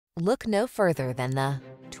Look no further than the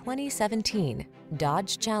 2017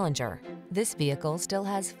 Dodge Challenger. This vehicle still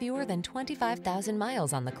has fewer than 25,000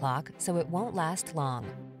 miles on the clock, so it won't last long.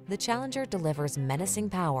 The Challenger delivers menacing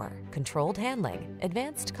power, controlled handling,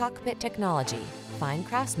 advanced cockpit technology, fine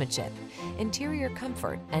craftsmanship, interior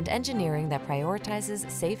comfort, and engineering that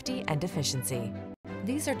prioritizes safety and efficiency.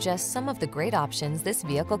 These are just some of the great options this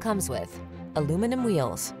vehicle comes with: aluminum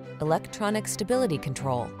wheels, electronic stability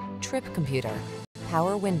control, trip computer,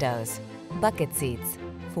 power windows, bucket seats,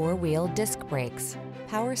 four-wheel disc brakes,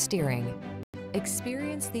 power steering.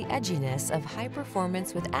 Experience the edginess of high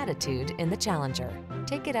performance with attitude in the Challenger.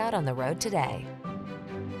 Take it out on the road today.